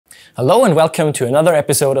Hello and welcome to another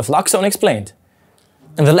episode of Loxone Explained.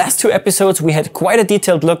 In the last two episodes we had quite a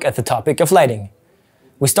detailed look at the topic of lighting.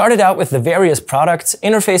 We started out with the various products,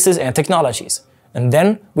 interfaces and technologies, and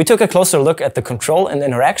then we took a closer look at the control and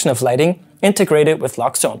interaction of lighting integrated with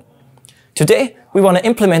Loxone. Today we want to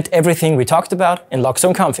implement everything we talked about in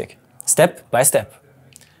Loxone Config, step by step.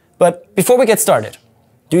 But before we get started,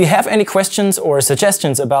 do you have any questions or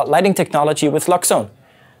suggestions about lighting technology with Loxone?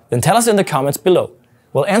 Then tell us in the comments below.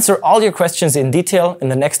 We'll answer all your questions in detail in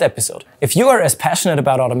the next episode. If you are as passionate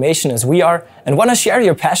about automation as we are and want to share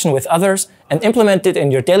your passion with others and implement it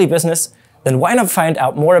in your daily business, then why not find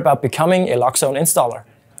out more about becoming a Loxone installer?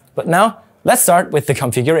 But now, let's start with the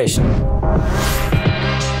configuration.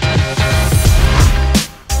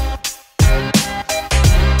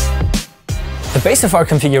 The base of our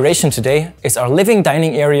configuration today is our living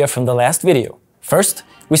dining area from the last video. First,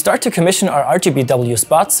 we start to commission our RGBW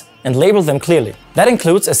spots and label them clearly. That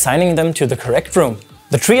includes assigning them to the correct room.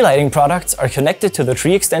 The tree lighting products are connected to the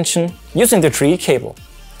tree extension using the tree cable.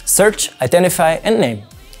 Search, identify and name.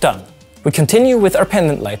 Done. We continue with our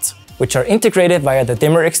pendant lights, which are integrated via the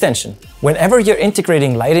dimmer extension. Whenever you're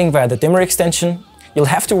integrating lighting via the dimmer extension, you'll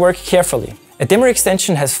have to work carefully. A dimmer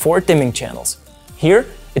extension has 4 dimming channels. Here,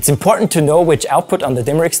 it's important to know which output on the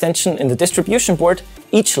dimmer extension in the distribution board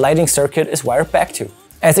each lighting circuit is wired back to.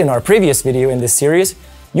 As in our previous video in this series,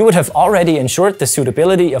 you would have already ensured the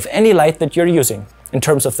suitability of any light that you're using in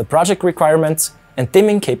terms of the project requirements and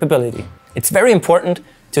dimming capability. It's very important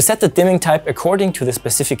to set the dimming type according to the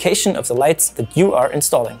specification of the lights that you are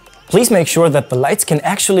installing. Please make sure that the lights can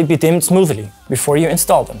actually be dimmed smoothly before you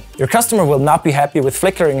install them. Your customer will not be happy with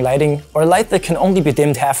flickering lighting or light that can only be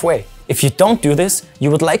dimmed halfway. If you don't do this,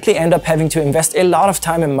 you would likely end up having to invest a lot of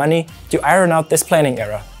time and money to iron out this planning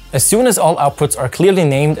error. As soon as all outputs are clearly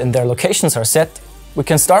named and their locations are set, we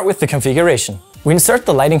can start with the configuration. We insert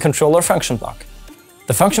the lighting controller function block.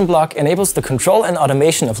 The function block enables the control and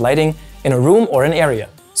automation of lighting in a room or an area.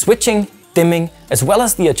 Switching, dimming, as well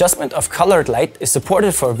as the adjustment of colored light is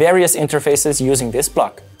supported for various interfaces using this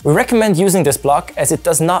block. We recommend using this block as it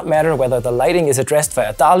does not matter whether the lighting is addressed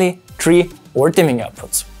via DALI, tree or dimming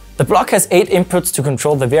outputs. The block has 8 inputs to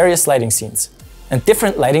control the various lighting scenes, and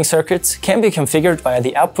different lighting circuits can be configured via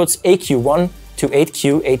the outputs AQ1 to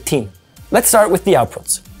 8Q18. Let's start with the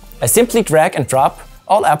outputs. I simply drag and drop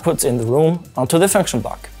all outputs in the room onto the function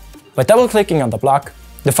block. By double-clicking on the block,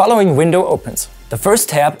 the following window opens. The first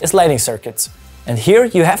tab is lighting circuits, and here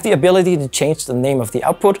you have the ability to change the name of the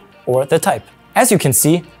output or the type. As you can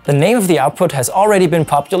see, the name of the output has already been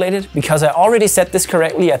populated because I already set this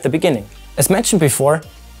correctly at the beginning. As mentioned before,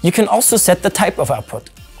 you can also set the type of output.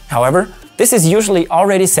 However, this is usually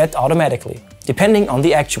already set automatically, depending on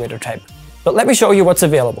the actuator type. But let me show you what's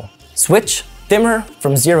available. Switch, dimmer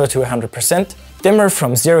from 0 to 100%, dimmer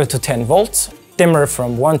from 0 to 10 volts, dimmer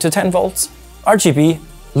from 1 to 10 volts, RGB,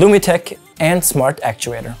 Lumitech and Smart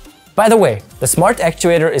Actuator. By the way, the Smart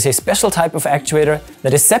Actuator is a special type of actuator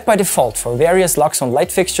that is set by default for various Loxone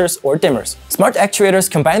light fixtures or dimmers. Smart Actuators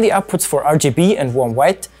combine the outputs for RGB and warm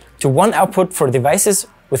white to one output for devices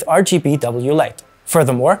with RGBW light.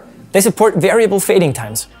 Furthermore, they support variable fading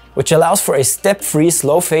times, which allows for a step-free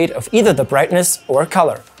slow fade of either the brightness or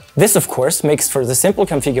color. This of course makes for the simple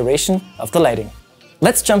configuration of the lighting.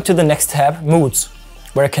 Let's jump to the next tab, Moods,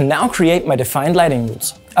 where I can now create my defined lighting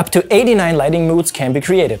moods. Up to 89 lighting moods can be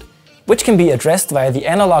created, which can be addressed via the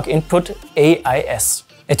analog input AIS.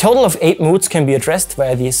 A total of 8 moods can be addressed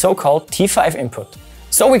via the so-called T5 input.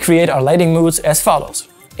 So we create our lighting moods as follows: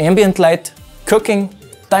 ambient light, cooking,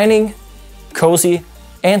 dining, cozy,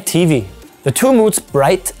 and TV. The 2 moods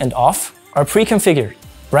bright and off are pre-configured.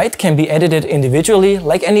 Bright can be edited individually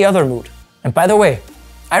like any other mood. And by the way,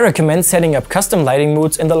 I recommend setting up custom lighting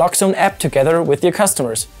moods in the Loxone app together with your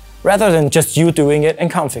customers, rather than just you doing it in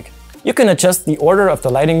config. You can adjust the order of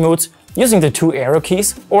the lighting moods using the 2 arrow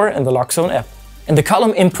keys or in the Loxone app. In the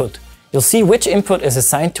column Input, you'll see which input is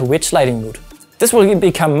assigned to which lighting mood. This will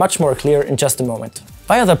become much more clear in just a moment.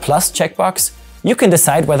 Via the plus checkbox, you can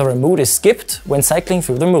decide whether a mood is skipped when cycling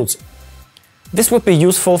through the moods. This would be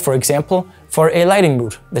useful, for example, for a lighting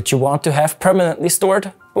mood that you want to have permanently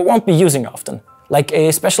stored but won't be using often, like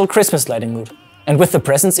a special Christmas lighting mood. And with the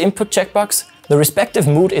presence input checkbox, the respective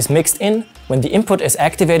mood is mixed in when the input is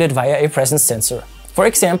activated via a presence sensor. For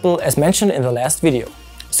example, as mentioned in the last video.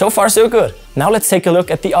 So far so good. Now let's take a look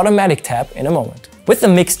at the automatic tab in a moment. With the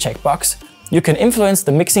mix checkbox, you can influence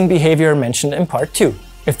the mixing behavior mentioned in part 2.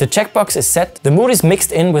 If the checkbox is set, the mood is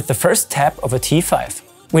mixed in with the first tap of a T5.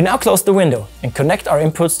 We now close the window and connect our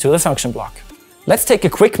inputs to the function block. Let's take a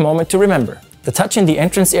quick moment to remember. The touch in the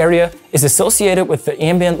entrance area is associated with the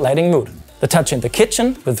ambient lighting mood. the touch in the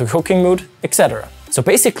kitchen with the cooking mood, etc. So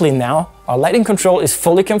basically now, our lighting control is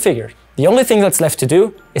fully configured. The only thing that's left to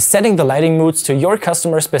do is setting the lighting moods to your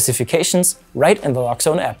customer specifications right in the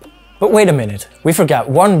Loxone app. But wait a minute, we forgot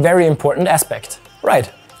one very important aspect.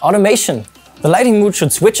 Right, automation. The lighting mood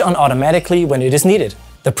should switch on automatically when it is needed.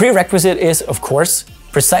 The prerequisite is, of course,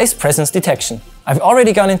 precise presence detection. I've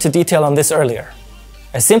already gone into detail on this earlier.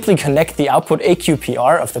 I simply connect the output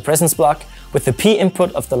AQPR of the presence block with the P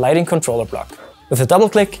input of the lighting controller block. With a double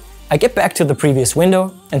click, I get back to the previous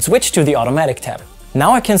window and switch to the automatic tab.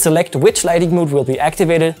 Now I can select which lighting mood will be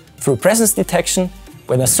activated through presence detection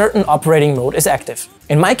when a certain operating mode is active.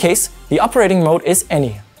 In my case, the operating mode is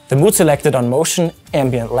any. The mood selected on motion,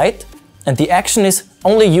 ambient light, and the action is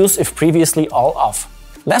only use if previously all off.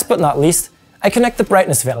 Last but not least, I connect the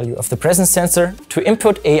brightness value of the presence sensor to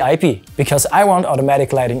input AIB, because I want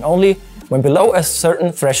automatic lighting only when below a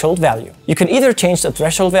certain threshold value. You can either change the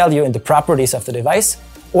threshold value in the properties of the device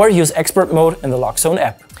or use expert mode in the Loxone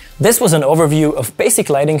app. This was an overview of basic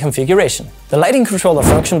lighting configuration. The lighting controller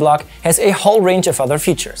function block has a whole range of other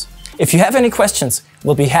features. If you have any questions,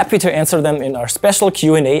 we'll be happy to answer them in our special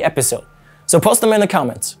Q&A episode. So post them in the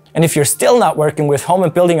comments. And if you're still not working with home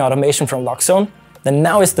and building automation from Loxone, then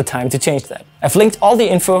now is the time to change that. I've linked all the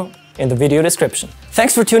info in the video description.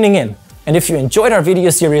 Thanks for tuning in. And if you enjoyed our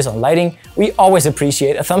video series on lighting, we always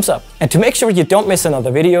appreciate a thumbs up. And to make sure you don't miss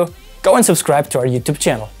another video, go and subscribe to our YouTube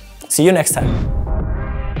channel. See you next time.